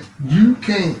saying? You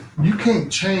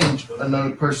can't change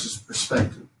another person's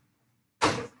perspective.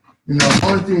 You know, the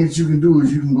only thing that you can do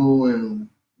is you can go and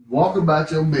walk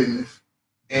about your business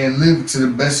and live to the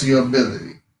best of your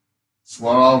ability. That's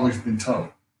what I've always been told.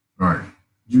 Right.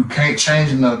 You can't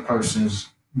change another person's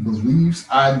beliefs,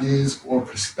 ideas, or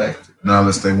perspective. Not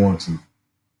unless they want to.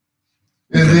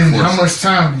 And then how much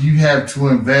time do you have to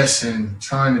invest in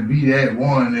trying to be that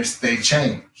one that they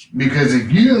change? Because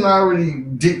if you done already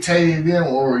dictated them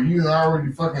or you done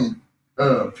already fucking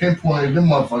pinpointed them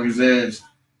motherfuckers as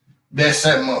that's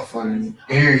that motherfucker,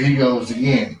 here he goes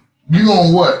again. You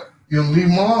gonna what? You gonna leave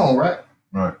him alone, right?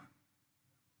 Right.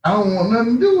 I don't want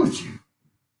nothing to do with you.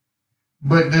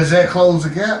 But does that close the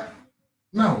gap?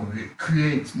 No, it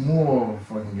creates more of a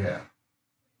fucking gap.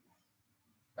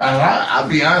 I'll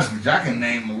be honest with you, I can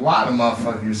name a lot of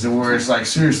motherfuckers where it's like,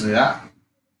 seriously, I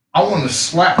want to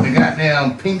slap the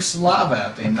goddamn pink saliva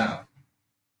out their mouth.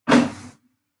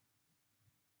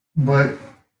 But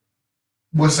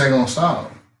what's that gonna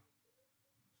solve?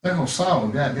 That gonna solve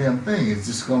a goddamn thing. It's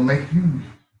just gonna make you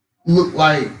look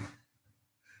like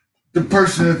the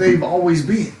person that they've always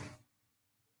been.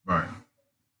 Right.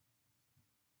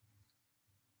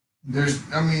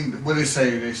 What they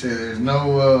say? They say there's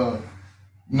no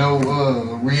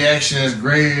reaction that's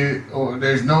greater, or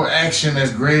there's no action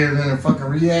that's greater than a fucking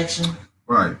reaction.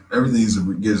 Right. Everything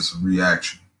gives a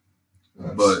reaction.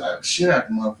 But shit out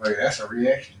the motherfucker, that's a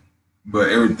reaction. But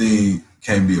everything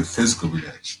can't be a physical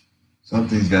reaction. Some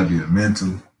things gotta be a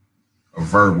mental, a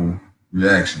verbal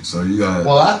reaction. So you gotta.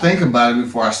 Well, I think about it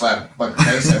before I slap the fucking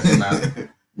face at them out.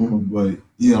 But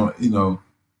you know,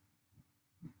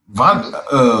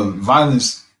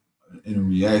 violence in a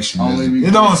reaction,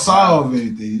 it don't solve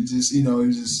anything. It's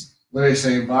just what they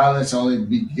say, violence only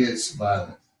begets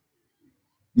violence.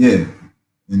 Yeah,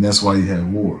 and that's why you have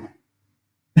war.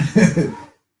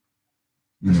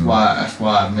 That's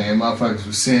why, man, motherfuckers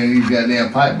was sending these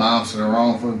goddamn pipe bombs to the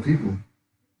wrong fucking people.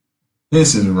 He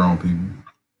sent the wrong people.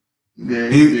 Yeah,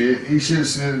 he should have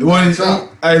sent.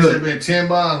 Hey, look, should have been 10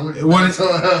 bombs. It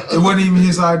wasn't even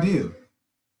his idea.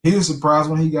 He was surprised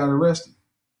when he got arrested.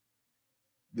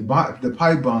 The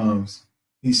pipe bombs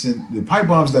the pipe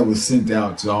bombs that was sent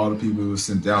out to all the people it was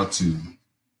sent out to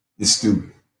is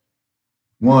stupid.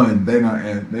 One, they're not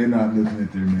looking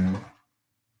at their mail.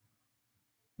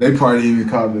 They probably even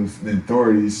called the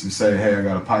authorities to say, "Hey, I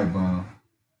got a pipe bomb."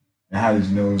 And how did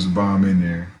you know it was a bomb in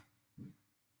there?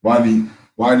 Why did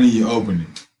you open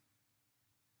it?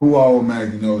 Who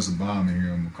automatically knows a bomb in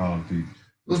here? I'm gonna call the people.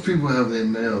 Those people have their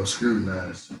mail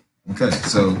scrutinized. Okay,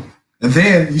 so and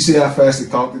then you see how fast they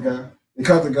caught the guy. They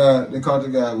caught the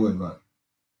guy. What about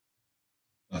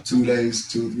 2 or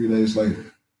 3 days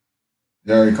later?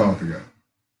 They already caught the guy.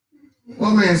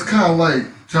 Well, I mean, it's kind of like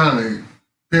trying to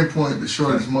pinpoint the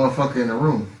shortest motherfucker in the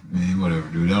room. Man, whatever,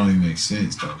 dude. That don't even make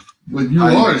sense, though. But you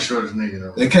are the shortest nigga,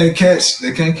 though. They can't catch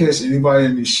anybody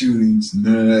in these shootings,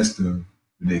 none of that stuff.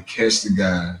 But they catch the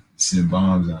guy and send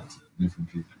bombs out to different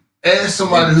people. As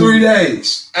somebody in 3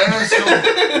 days.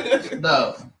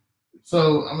 No.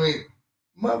 So, I mean,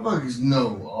 motherfuckers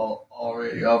know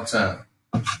already all the time.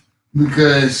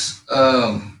 Because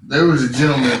there was a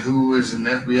gentleman who was an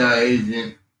FBI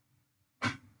agent,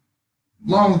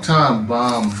 long time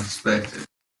bomb inspector.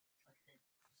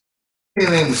 His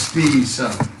name was Steve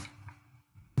something.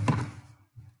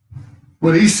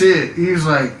 What he said, he was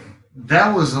like,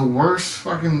 that was the worst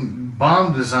fucking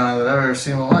bomb design that I've ever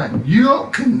seen in my life. You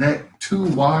don't connect 2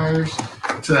 wires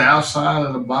to the outside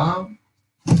of the bomb.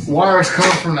 Wires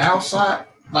come from the outside,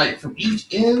 like from each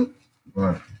end.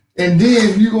 Right. And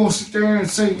then you're going to sit there and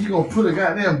say you're going to put a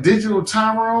goddamn digital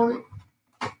timer on it.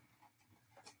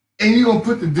 And you're going to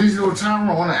put the digital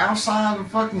timer on the outside of the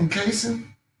fucking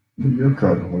casing. You're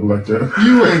kind of like that.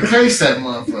 You encase that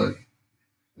motherfucker.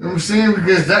 You know what I'm saying?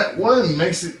 Because that one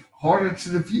makes it harder to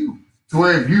defuse. To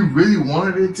where if you really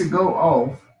wanted it to go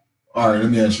off. All right, let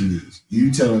me ask you this.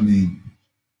 You telling me,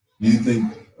 do you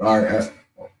think, all right,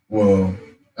 well,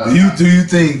 do you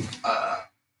think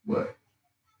what?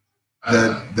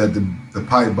 that the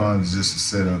pipe bomb is just a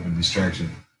setup and distraction.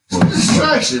 It's a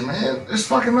distraction, man. It's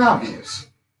fucking obvious.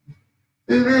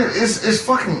 It is. It's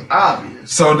fucking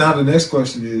obvious. So now the next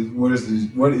question is, what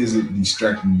is it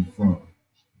distracting you from?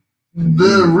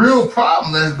 The real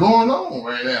problem that's going on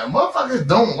right now. Motherfuckers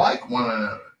don't like one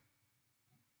another.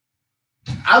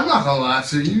 I'm not gonna lie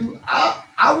to you.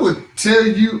 I would tell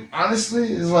you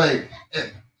honestly, it's like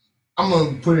I'm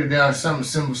gonna put it down something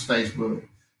simple as Facebook.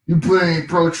 You put any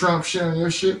pro-Trump shit on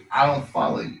your shit, I don't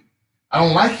follow you. I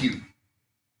don't like you.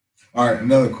 All right,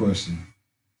 another question.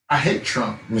 I hate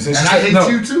Trump, and I hate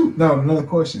you too. No, another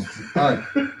question. All right,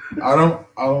 I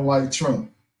don't like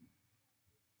Trump.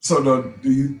 So let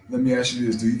me ask you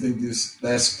this: do you think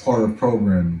that's part of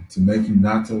programming to make you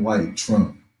not to like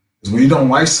Trump? Because when you don't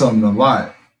like something a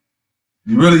lot,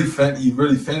 you really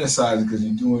fantasize because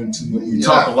you're doing too much. You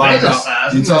talk a lot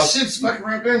about shit's fucking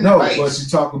right there. But you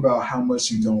talk about how much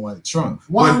you don't like Trump.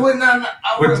 Why wouldn't I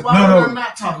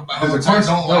not talk about how much I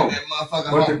don't like that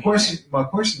motherfucker? But my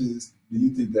question is, do you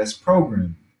think that's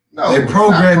programming? No, they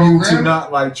program you to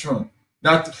not like Trump.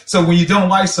 So when you don't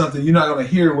like something, you're not going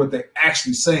to hear what they're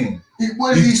actually saying.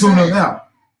 What is he saying? Tune them out.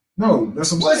 No,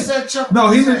 that's what I'm saying. What's that?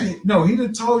 No, he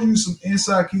didn't told you some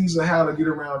inside keys of how to get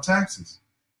around taxes.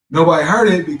 Nobody heard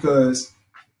it because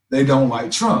they don't like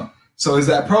Trump. So is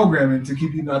that programming to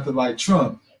keep you not to like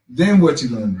Trump? Then what you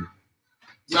gonna do?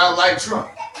 Not like Trump.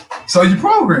 So you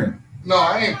program. No,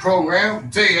 I ain't programmed. I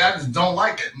tell you, I just don't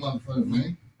like that motherfucker,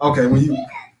 man. Okay,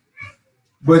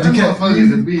 but that you can't.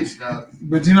 Motherfucker's a bitch, dog.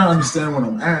 But you don't understand what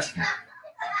I'm asking.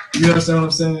 You understand what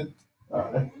I'm saying?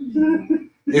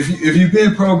 If you've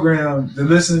been programmed to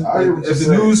listen, if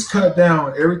the news cut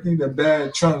down everything that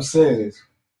bad Trump says,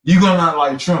 you're gonna not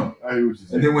like Trump. And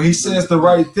then when he says the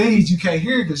right things, you can't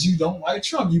hear it because you don't like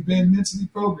Trump. You've been mentally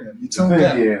programmed. You tuned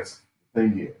out. The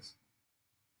thing is,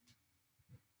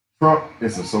 Trump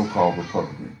is a so-called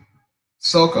Republican.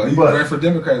 So-called. He ran for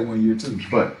Democrat 1 year too.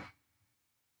 But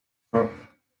Trump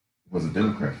was a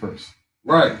Democrat first.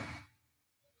 Right.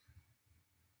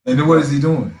 And then what is he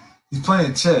doing? He's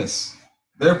playing chess.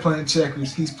 They're playing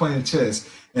checkers. He's playing chess.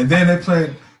 And then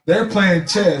they're playing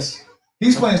chess.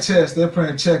 He's playing chess. They're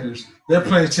playing checkers. They're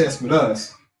playing chess with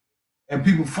us. And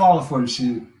people falling for the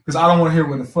shit. Because I don't want to hear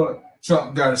what the fuck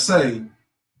Trump got to say.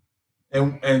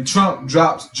 And Trump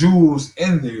drops jewels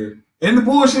in there. In the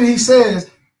bullshit he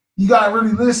says, you got to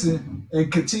really listen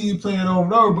and continue playing over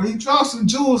and over. But he drops some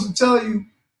jewels and tell you,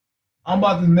 I'm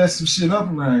about to mess some shit up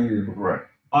around here. Right.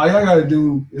 All y'all got to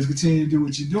do is continue to do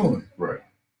what you're doing. Right.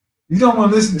 You don't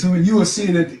want to listen to it. You will see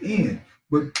it at the end.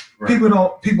 But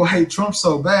people hate Trump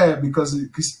so bad because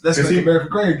let's make America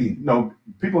great again. No,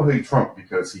 people hate Trump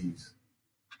because he's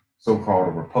so-called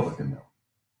a Republican now.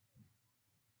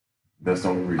 That's the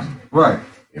only reason. Right.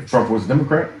 If Trump was a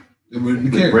Democrat, it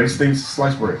wouldn't be the greatest thing is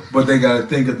sliced bread. But they got to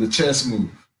think of the chess move.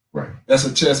 Right. That's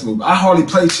a chess move. I hardly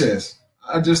play chess.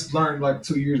 I just learned like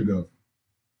 2 years ago.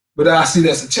 But I see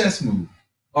that's a chess move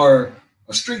or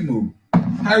a street move.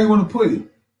 How do you want to put it?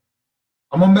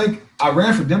 I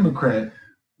ran for Democrat,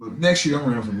 but next year I'm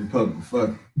running for Republican. Fuck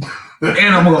it.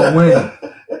 And I'm going to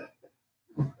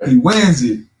win. He wins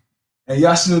it. And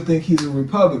y'all still think he's a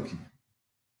Republican.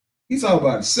 He's all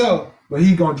about himself, but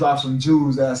he going to drop some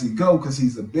jewels as he go because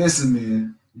he's a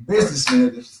businessman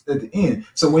at the end.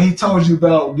 So when he told you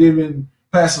about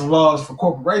passing laws for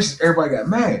corporations, everybody got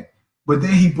mad. But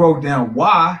then he broke down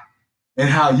why and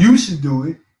how you should do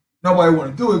it. Nobody want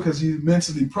to do it because you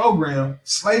mentally programmed,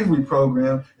 slavery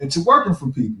programmed into working for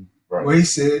people. Right. Where he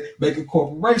said, make a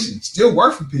corporation, still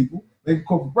work for people, make a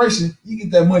corporation, you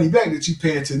get that money back that you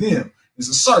paying to them. It's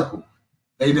a circle.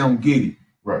 They don't get it.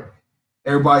 Right.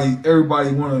 Everybody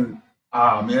want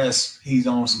to, he's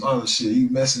on some other shit. He's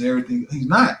messing everything. He's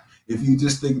not. If you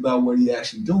just think about what he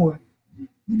actually doing,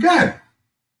 you got it.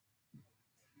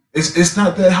 It's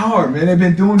not that hard, man. They've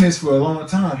been doing this for a long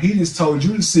time. He just told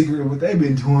you the secret of what they've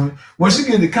been doing. Once you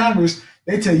get into Congress,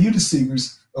 they tell you the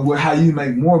secrets of how you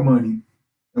make more money,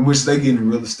 in which they get in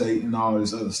real estate and all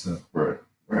this other stuff. Right.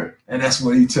 And that's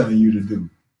what he's telling you to do.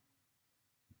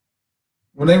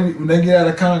 When they get out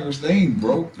of Congress, they ain't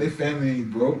broke. Their family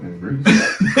ain't broke.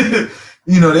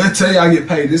 They'll tell you I get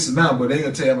paid this amount, but they ain't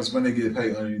gonna tell you how much money they get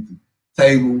paid underneath the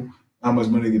table. How much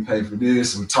money they get paid for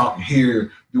this? We're talking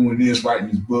here, doing this, writing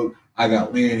this book. I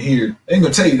got land here. They ain't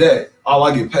gonna tell you that. All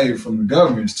I get paid from the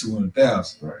government is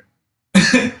 $200,000.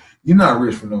 Right. You're not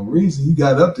rich for no reason. You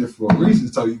got up there for a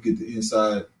reason, so you get the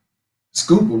inside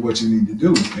scoop of what you need to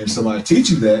do, and somebody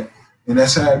teach you that, and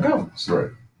that's how it goes.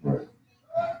 Right.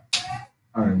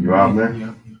 All right, you out, man?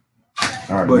 Yeah.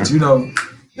 All right, but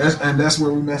man. That's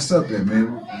where we messed up at,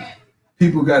 man.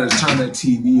 People got to turn that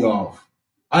TV off.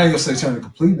 I ain't gonna say turn it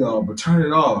completely off, but turn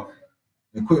it off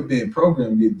and quit being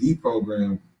programmed, get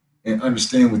deprogrammed, and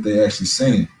understand what they actually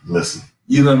saying. Listen,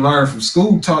 you done learn from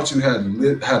school taught you how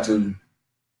to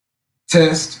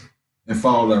test and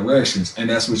follow directions, and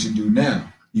that's what you do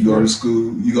now. You go to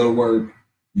school, you go to work,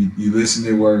 you listen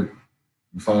to work,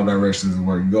 you follow directions at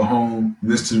work. You go home, you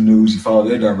listen to the news, you follow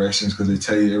their directions because they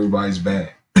tell you everybody's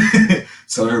bad.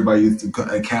 So everybody used to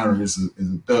encounter this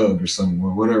as a thug or something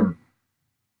or whatever.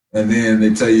 And then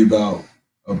they tell you about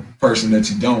a person that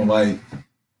you don't like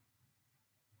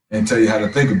and tell you how to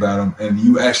think about them. And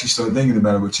you actually start thinking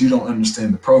about it, but you don't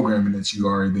understand the programming that you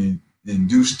already been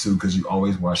induced to because you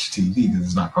always watch TV because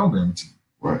it's not programming to you.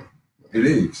 Right. It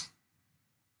is.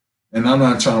 And I'm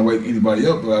not trying to wake anybody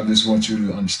up, but I just want you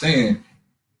to understand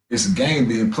it's a game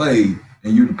being played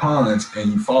and you're the pawns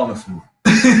and you falling for it.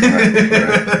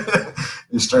 Right.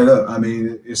 It's straight up. I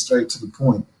mean, it's straight to the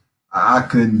point. I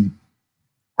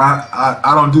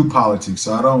don't do politics,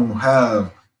 so I don't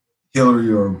have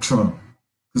Hillary or Trump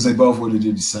because they both would have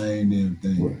did the same damn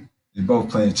thing. Right. They both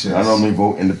playing chess. I normally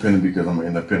vote independent because I'm an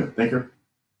independent thinker.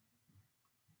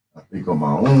 I think on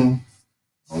my own.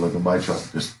 I look at my Trump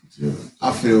just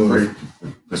I feel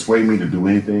persuade me to do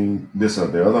anything, this or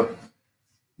the other.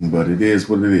 But it is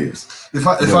what it is. If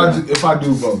I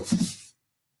do vote,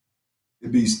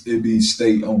 it'd be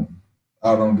state owned.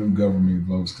 I don't do government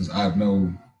votes because I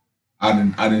didn't.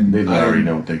 They already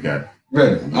know what they got.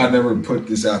 Right. I never put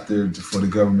this out there for the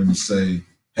government to say,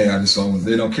 "Hey, I just own."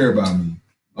 They don't care about me.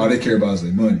 All they care about is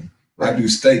their money. Right. I do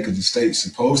state because the state's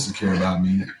supposed to care about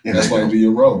me. And that's why you do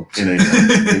your roles. They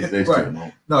right.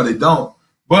 No, they don't.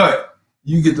 But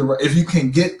you get if you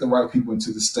can get the right people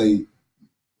into the state.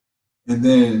 And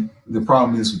then the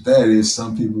problem is with that is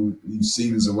some people you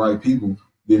see as the right people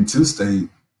get into the state,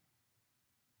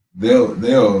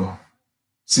 they'll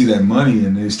see that money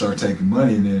and they start taking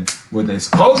money, and then what they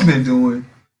supposed to be doing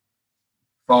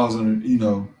falls under, it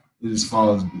just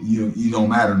falls, you don't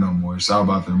matter no more. It's all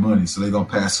about their money. So they're gonna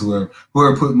pass whoever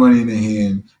put money in their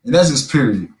hand. And that's just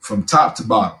period, from top to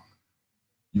bottom.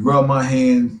 You rub my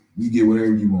hand, you get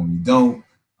whatever you want. You don't,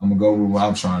 I'm gonna go with what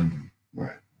I'm trying to do.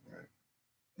 Right.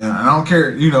 And I don't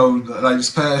care, like this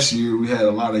past year, we had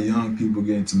a lot of young people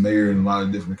getting to mayor in a lot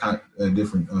of different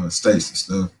states and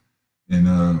stuff.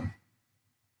 And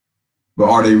but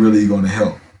are they really going to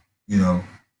help? Yeah,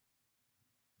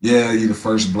 you're the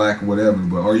first black or whatever,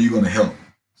 but are you going to help?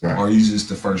 Right. Or are you just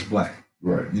the first black?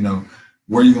 Right.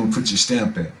 Where are you going to put your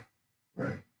stamp at?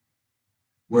 Right.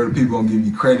 Where are people going to give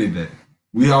you credit at?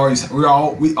 We always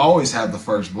have the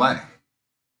first black,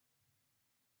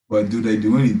 but do they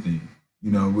do anything?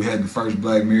 We had the first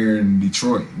black mayor in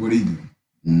Detroit. What did he do?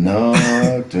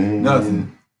 Nothing.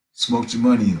 Nothing. Smoked your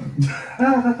money up.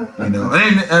 And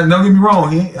don't get me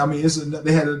wrong. I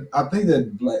think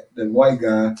that white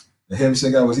guy, the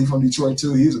heavyset guy, was he from Detroit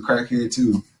too? He was a crackhead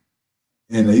too.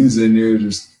 And he was in there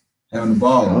just having the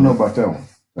ball. I don't know about that one.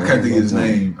 I can't think of his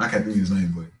name.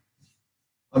 But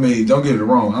don't get it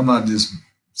wrong. I'm not just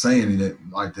saying it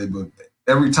like that, but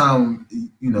every time,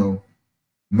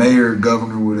 mayor,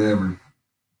 governor, whatever,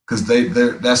 because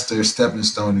that's their stepping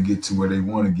stone to get to where they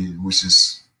want to get, which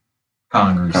is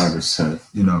Congress. Senate.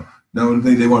 No,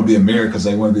 they want to be a mayor because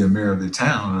they want to be a mayor of their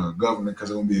town, or a governor because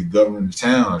they want to be a governor of the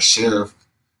town, or a sheriff.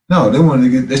 No, they try to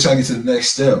get to the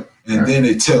next step. And then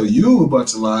they tell you a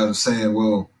bunch of lies of saying,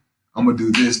 well, I'm going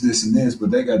to do this, this, and this, but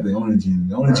they got their own agenda.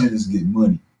 The only agenda is to get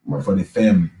money for their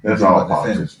family. That's all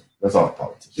politics. That's all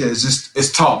politics. Yeah,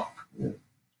 it's talk. Yeah.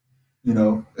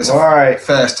 It's all right.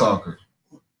 Fast talker.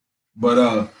 But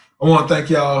I want to thank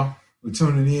y'all for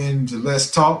tuning in to Let's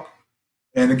Talk.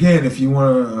 And again, if you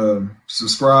want to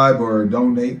subscribe or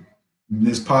donate,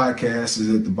 this podcast is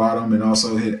at the bottom, and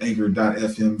also hit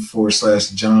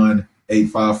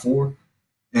anchor.fm/John854.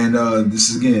 And this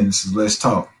is Let's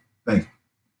Talk. Thank you.